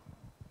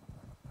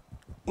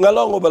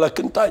ngalong bala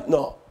kentai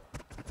no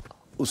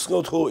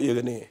usngo tho ya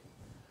gani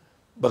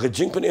baka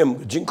jing pen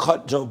em jing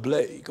khat jong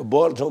Blei ke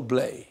bor jong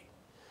Blei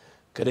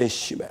ke den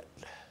shimat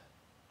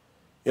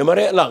ya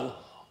mare lang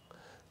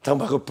tang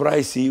baka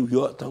price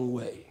yo tang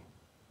wei.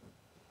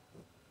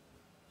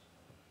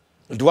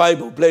 Dwai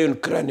bo Blei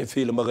NONGKREN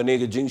film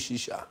maganege jing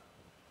shisha.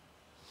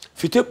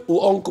 Fitip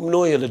uong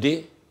kumno ya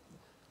lade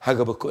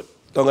haga bakut.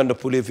 Tongan da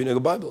puli fina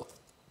ke Bible.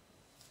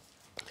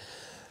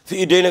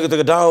 Fi ide na kata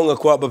daong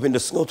akwa ba pinda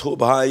sngot ho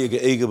bahaya ke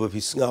ege ba fi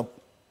ngap.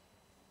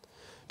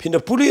 Pinda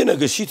puli na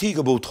ke shiti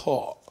ke bo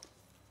tho.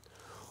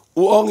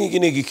 Uong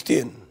igine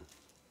giktin.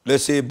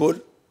 Lese bud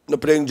na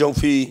preng jong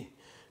fi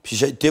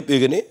shay tip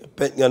igine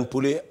pet ngan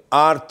puli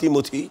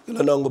Timothy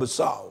kelanong ba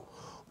saw.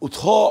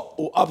 Utho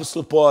u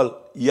Apostle Paul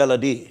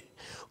yalade.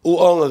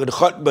 Uong agad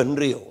khat ban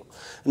rio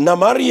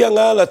namaria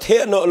nga la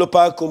the no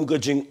lupa kum ke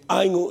jing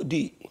aingu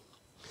di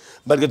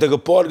bal ke ta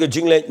por ke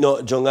jing let no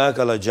jonga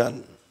kala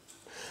jan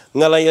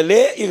ngala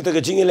yale ik ta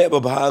ke jing le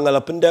ba ngala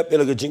pendap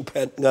ele ke jing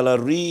pet ngala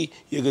ri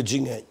ye ke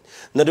jing he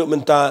nadu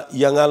menta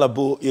yang ngala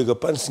bu ye ke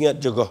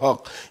pansngat jaga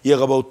hak ye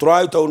ke bau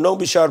try to no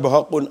bishar ba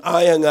hak pun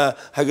ayanga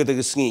ha ke ta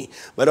ke sngi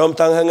badom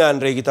tang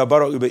hangan re kita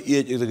barok be ye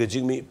ta ke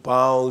jing mi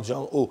pau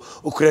jong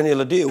Ukraine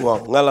le de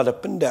wang ngala da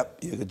pendap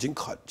ye ke jing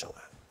khat jong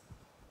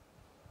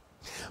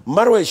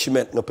Marwei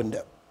shimet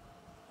ngapendap.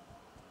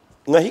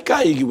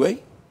 Ngahikai giwei.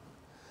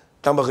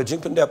 Tambah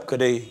kejing pendap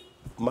kedai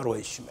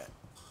Marwei shimet.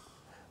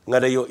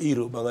 Ngada yo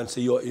iru bangan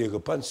seyo ye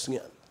kepan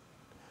sengian.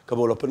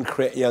 Kabola pen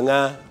krek yang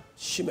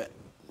shimet.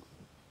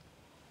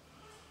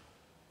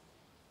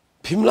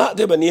 Pimla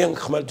de baniang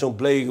khamal jong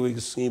Blei giwei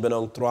kesengi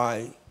banang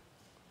try.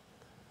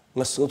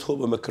 Ngasngot ho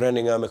ba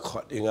NONGKREN nga me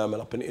khat nga me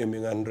lapen em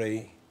nga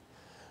rei.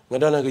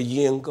 Ngada na ke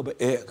yeng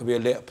ke be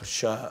le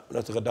persha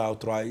na te daw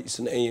try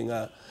isen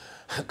nga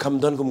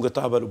kam dan kum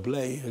gata baru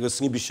Blei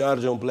kesengi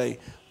bishar jong Blei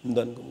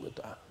dan kum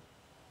gata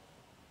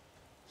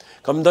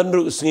kam dan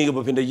ru sengi ke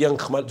pinda yang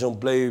khamat jong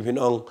Blei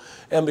pinong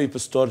embi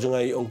pastor jong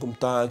ai ong kum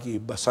ta ki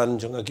basan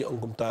jong ki ong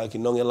kum ta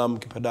ki nong yalam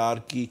ki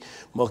padar ki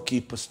mo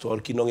ki pastor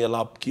ki nong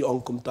yalap ki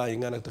ong kum ta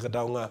nga nak ta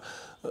daw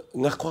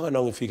nga kwa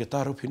nong fi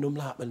gata ru pinum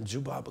la man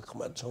juba ba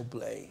khamat jong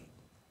Blei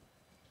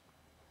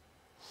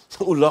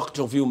ulok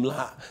jong fi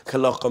umla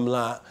khalok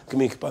kamla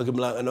kemi pa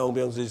kamla anong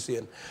biang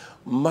sisian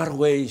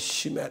Marwei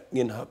shimat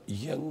ngin hap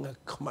yang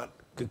khamat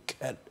ke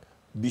kat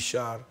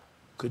bishar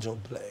ke jong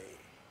Blei.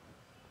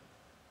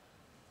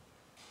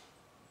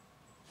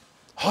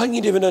 Hai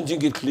ngi de benan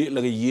jingit kli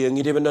lagi ye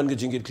ngi de benan ke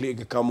jingit kli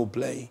ke kamu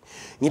Blei.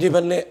 Ngi de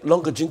ban le long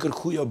ke jingker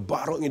khuya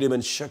baro ngi de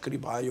ben syakri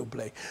bayo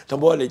Blei.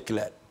 Tambo le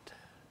klat.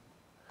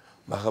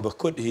 Maka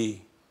bakut hi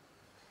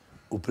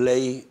u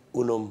Blei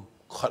unum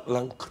khát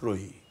lăng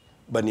krui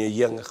ban ye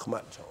yang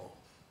khmat jo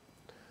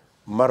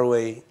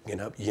Marwei ngin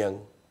hab yang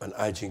ban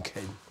ajin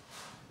ken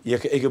ye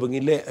ke ege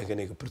bangile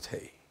agane ke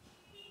prthei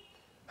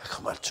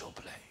khmat jo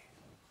Blei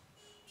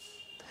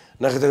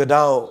na ke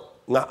dau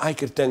nga ai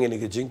kerteng ini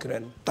ke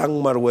jingkren Tang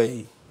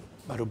Marwei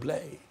baru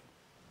Blei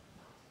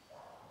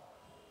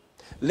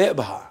le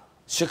bah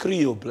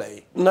Shakriyo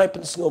Blei nai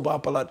pen sngo ba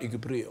palat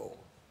igibrio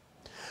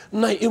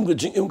nai imge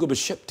jing imge be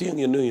shep tiang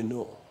you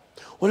know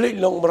ole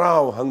long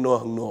mrao hang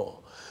no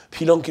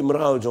pilong ki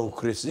mrao jong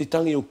Chris di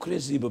tang yo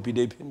Chris di ba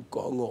pide pin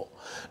kongo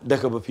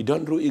daka ba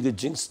pidon ru ige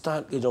jing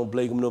start ke jong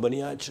Blei gumno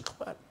bania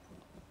chikmat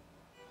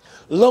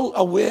long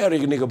aware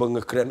ige ne bang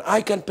kren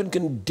I can pen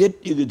kan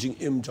dit ige jing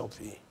im jong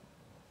fi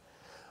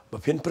ba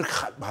pin per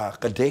khat ba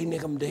ka dei ne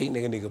kam dei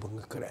ne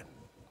bang kren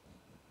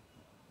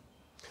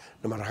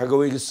na mar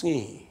hagawe ige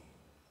sngi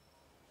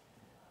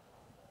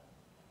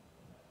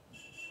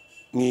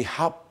ngi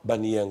hap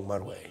baniang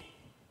Marwei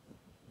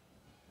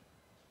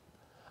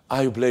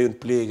ai Blei un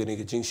play gani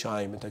ke jing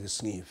shai menta ke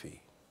sngi fi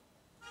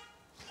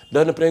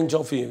dan preng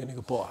jong fi gani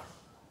ke por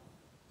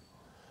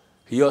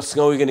yo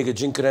sngawi gani ke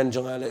jing kren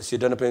jong ale si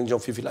dan preng jong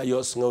fi la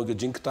yo sngawi ke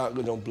jing ta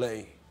ke jong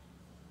Blei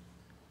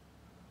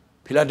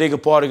pila de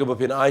ke por ke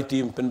pin ai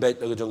team pen bet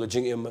ke jong ke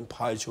jing im man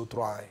pai chu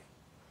try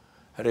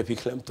hare pi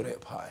klem tre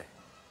pai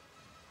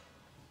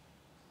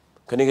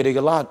kani ke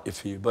de lat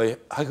if you by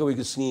hagawi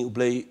ke sngi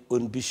Blei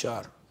un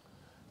bishar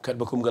kat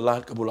bakum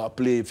galat ke bula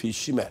play fi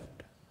shimet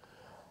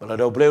bala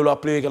do Blei la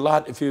play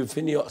galat if you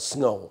finio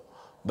snow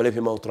bale fi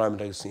mau try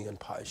mta sing and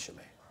pai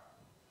shime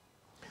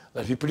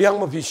la fi priang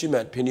ma fi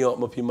shimet finio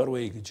ma fi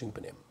Marwei ke jing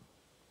penem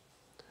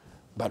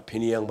bat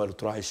piniang baru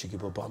try shi ki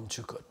bam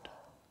chukut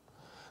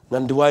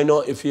ngan do I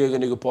know if you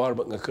gonna go par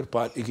ba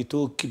ngakerpat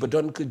ikitu ki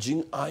badon ke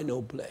jing I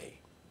know Blei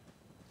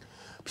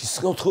fi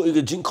snow tho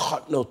ke jing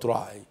khat no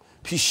try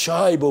fi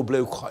shai bo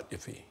Blei khat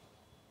if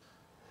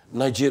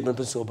Nigeria man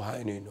penso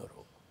bahai ni no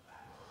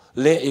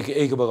le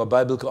eke ba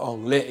Bible ka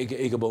ong le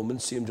eke ba men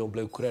sim jong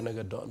Blei Ukraine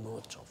ga do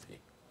no chofi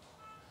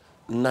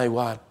nai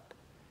wat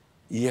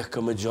ye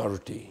ka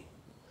majority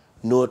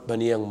not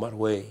baniang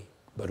Marwei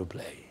baru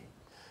Blei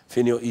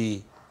finio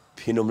I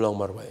finom long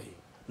Marwei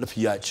le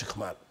pia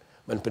chikmat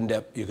man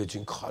pendep ye ka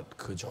jing khat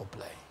ka jong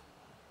Blei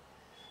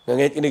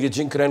nganget ini ke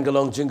jing kren ga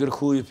long jing ger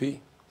khu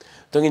pi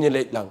tangin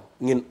le lang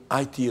ngin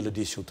IT le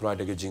di su try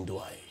de jing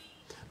duai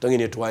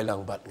tangin twai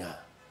lang bat nga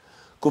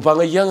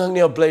kupanga yang hang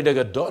ni Blei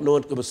daga do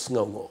not ke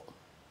besngongo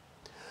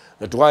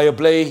na twai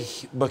Blei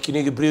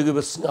bakini ke brio ke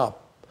besngap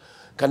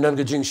kanan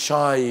ke jing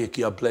shai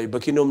ki Blei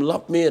bakinom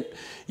lap met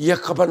ya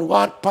kapan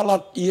wat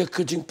palat ya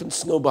ke jing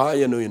pensno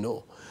bahaya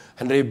no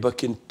hanre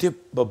bakin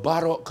tip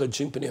babaro ke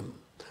jing penem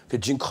ke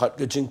jing khat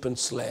ke jing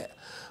pensle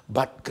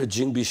bat ke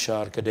jing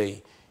bishar ke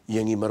dei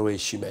yangi Marwei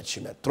shimet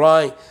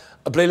try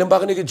Blei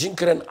lembak ni ke jing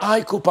keren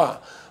ai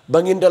kupa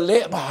bangin da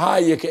le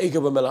bahaya ke eke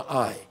bamela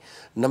ai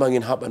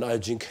namangin hap an ai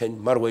jing ken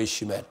Marwei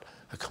shimet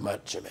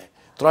akamat jeme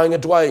trying a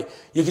dwai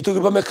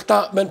yikitu ba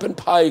mekta men pen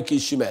pai ki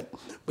shimet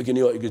begini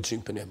yo ige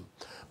jing penem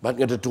bat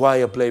ngada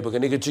dwai a Blei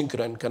begini ke jing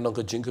kran kan nong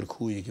ke jing ker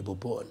khu ki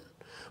bobon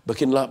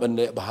bakin la ban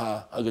le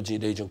baha aga jing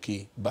dei jong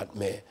ki bat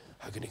me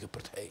hagini ke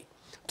pertai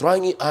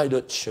trying I ai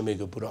dot sheme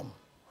ke buram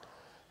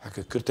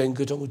hak kerteng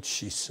ke jong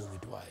chi sung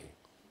dwai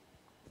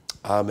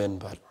amen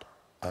bat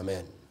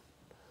amen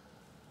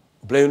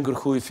Blei un ker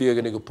khu fi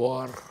gani ke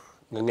por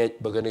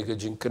nganget bagani ke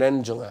jing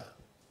kran jonga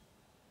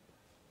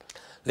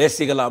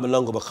lesi gala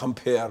melong ko ba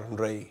compare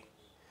rei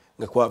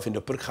ngakwa fin de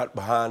perkhat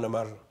bahana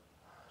mar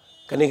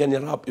kani kan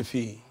rap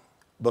ifi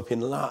ba pin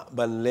la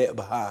ban le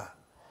baha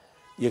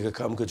ye ka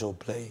kam ka jong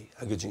Blei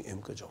aga jing em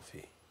ka jong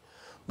fi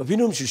ba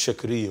pinum shu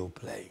shakriyo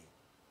Blei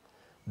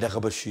da ka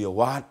ba shi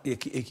wat ye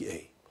ki eki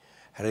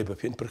hare ba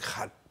pin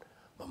perkhat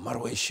ma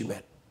Marwei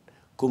shimet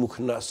kum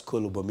khna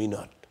skol ba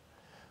minat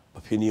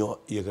ba pinio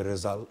ye ga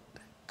result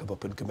ka ba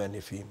pin kemen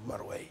fi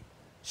Marwei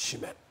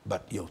shimet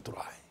bat yo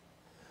try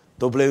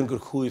to Blei un ker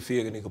khu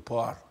fi ga ni ka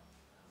par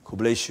ku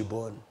Blei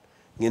shibon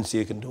ngin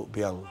si kan do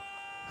biang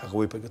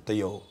hakwe pa ka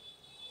tayo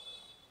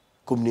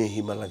kumni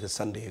himala ka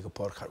Sunday ka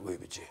par khat we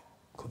beje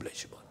ku Blei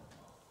shibon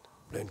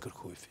Blei un ker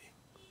khu fi